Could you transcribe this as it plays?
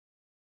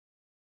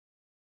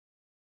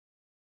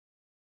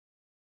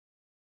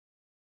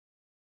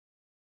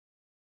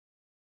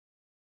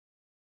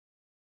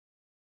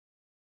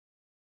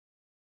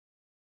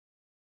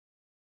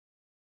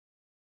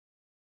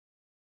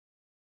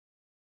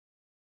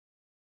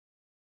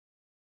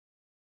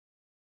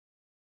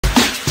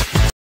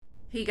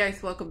Hey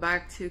guys, welcome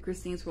back to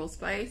Christine's World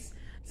Spice.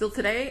 So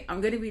today I'm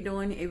going to be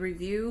doing a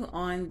review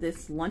on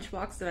this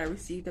lunchbox that I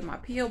received in my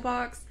P.O.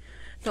 box.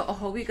 So I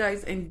hope you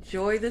guys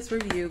enjoy this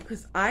review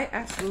because I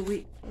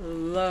absolutely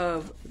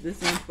love this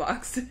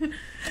lunchbox.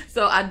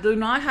 So I do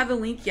not have the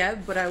link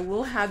yet, but I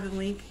will have the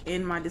link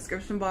in my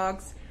description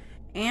box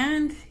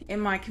and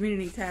in my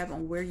community tab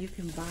on where you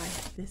can buy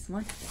this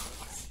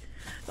lunchbox.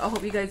 So I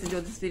hope you guys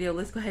enjoyed this video.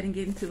 Let's go ahead and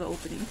get into the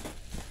opening.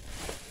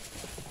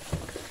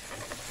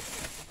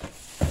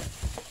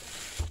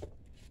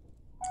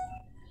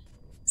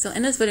 So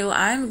in this video,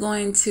 I'm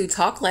going to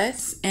talk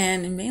less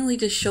and mainly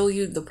just show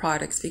you the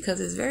products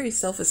because it's very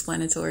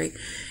self-explanatory.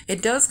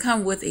 It does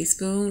come with a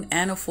spoon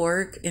and a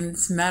fork and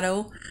it's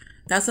metal.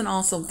 That's an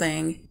awesome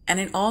thing. And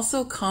it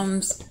also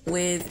comes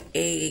with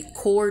a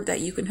cord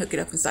that you can hook it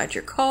up inside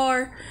your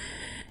car.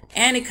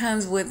 And it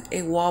comes with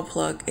a wall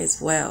plug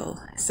as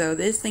well. So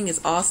this thing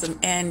is awesome.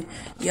 And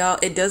y'all,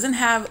 it doesn't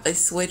have a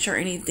switch or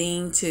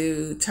anything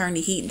to turn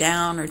the heat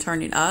down or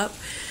turn it up.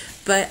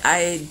 But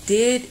I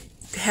did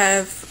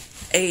have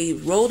a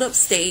rolled up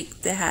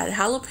steak that had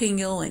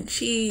jalapeno and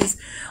cheese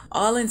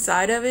all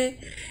inside of it,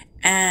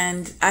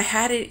 and I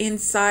had it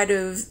inside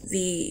of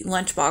the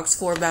lunchbox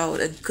for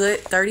about a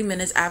good 30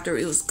 minutes after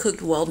it was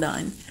cooked well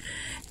done.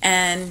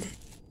 And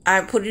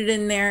I put it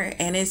in there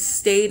and it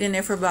stayed in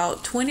there for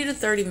about 20 to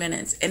 30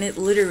 minutes, and it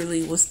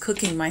literally was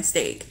cooking my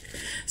steak.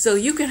 So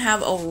you can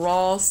have a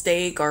raw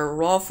steak or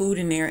raw food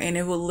in there and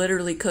it will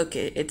literally cook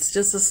it. It's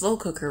just a slow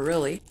cooker,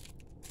 really.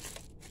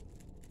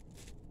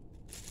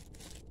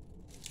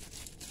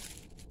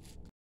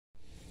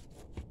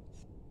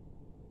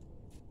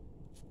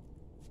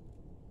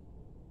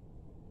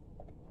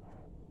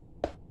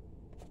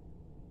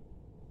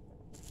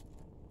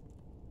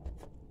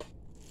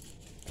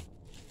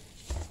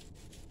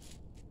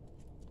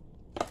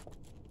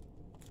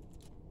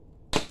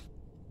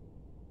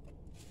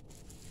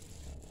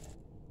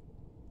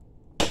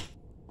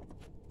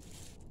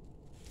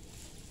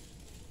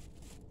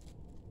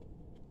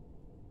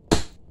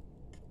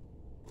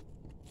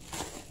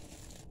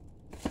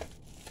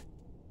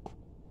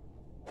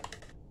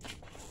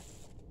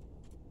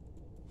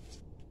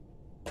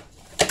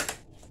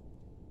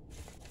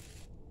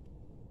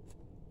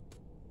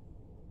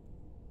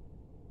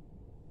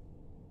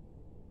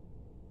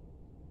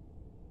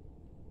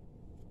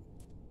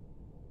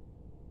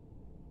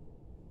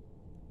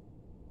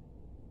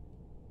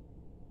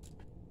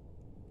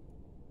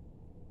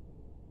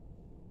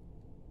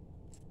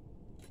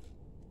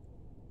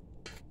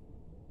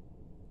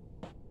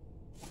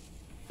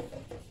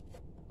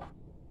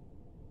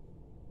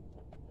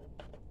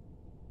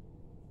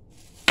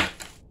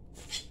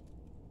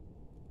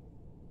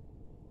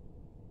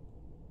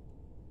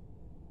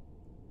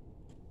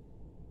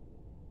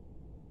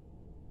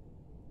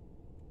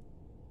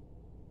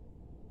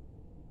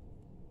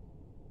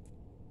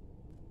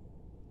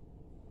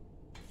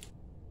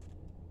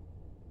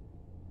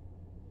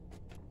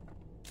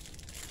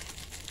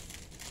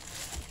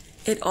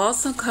 It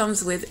also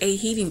comes with a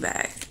heating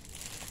bag.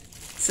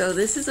 So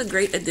this is a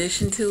great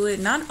addition to it.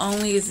 Not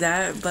only is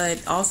that,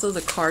 but also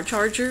the car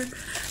charger.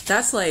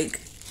 That's like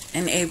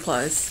an A+,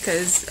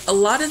 because a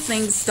lot of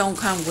things don't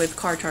come with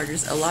car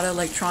chargers. A lot of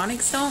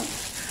electronics don't.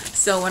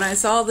 So when I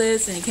saw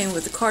this and it came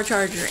with the car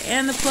charger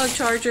and the plug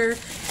charger,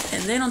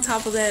 and then on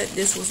top of that,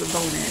 this was a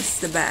bonus,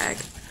 the bag.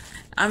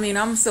 I mean,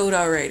 I'm sold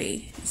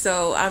already.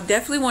 So I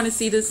definitely want to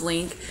see this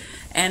link,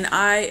 and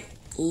I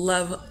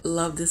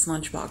love this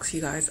lunchbox,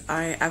 you guys.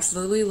 I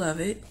absolutely love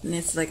it. And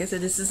it's like I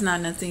said, this is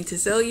not nothing to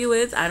sell you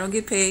with. I don't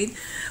get paid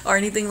or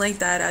anything like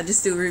that. I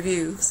just do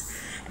reviews,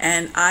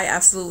 and I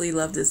absolutely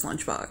love this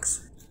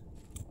lunchbox.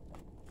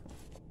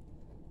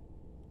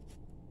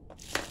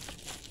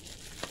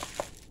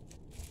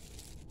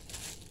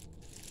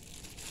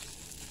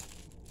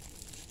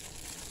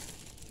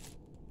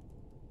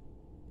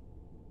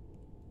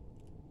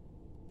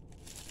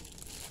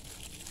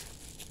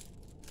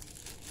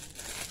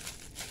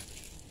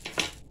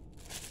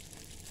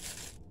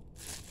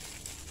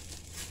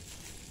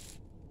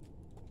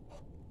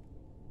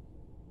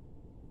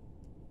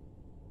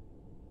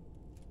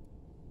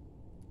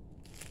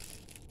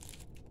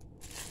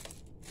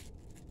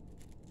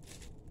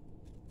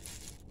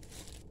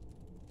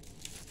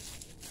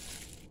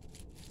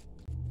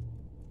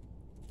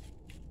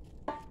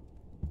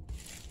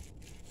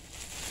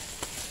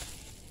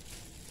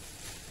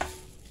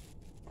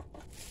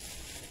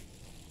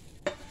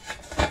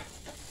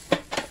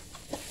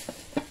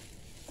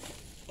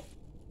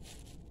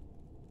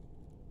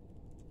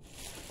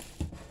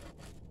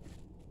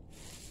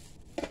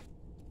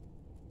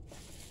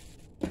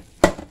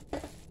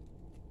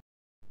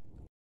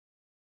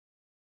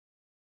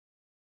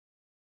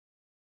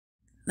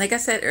 Like I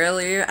said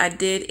earlier, I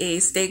did a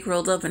steak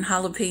rolled up in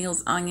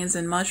jalapenos, onions,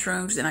 and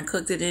mushrooms, and I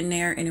cooked it in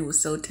there, and it was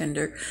so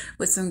tender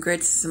with some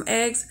grits and some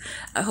eggs.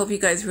 I hope you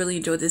guys really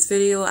enjoyed this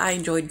video. I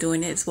enjoyed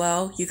doing it as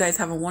well. You guys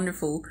have a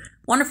wonderful,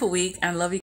 wonderful week, and I love you.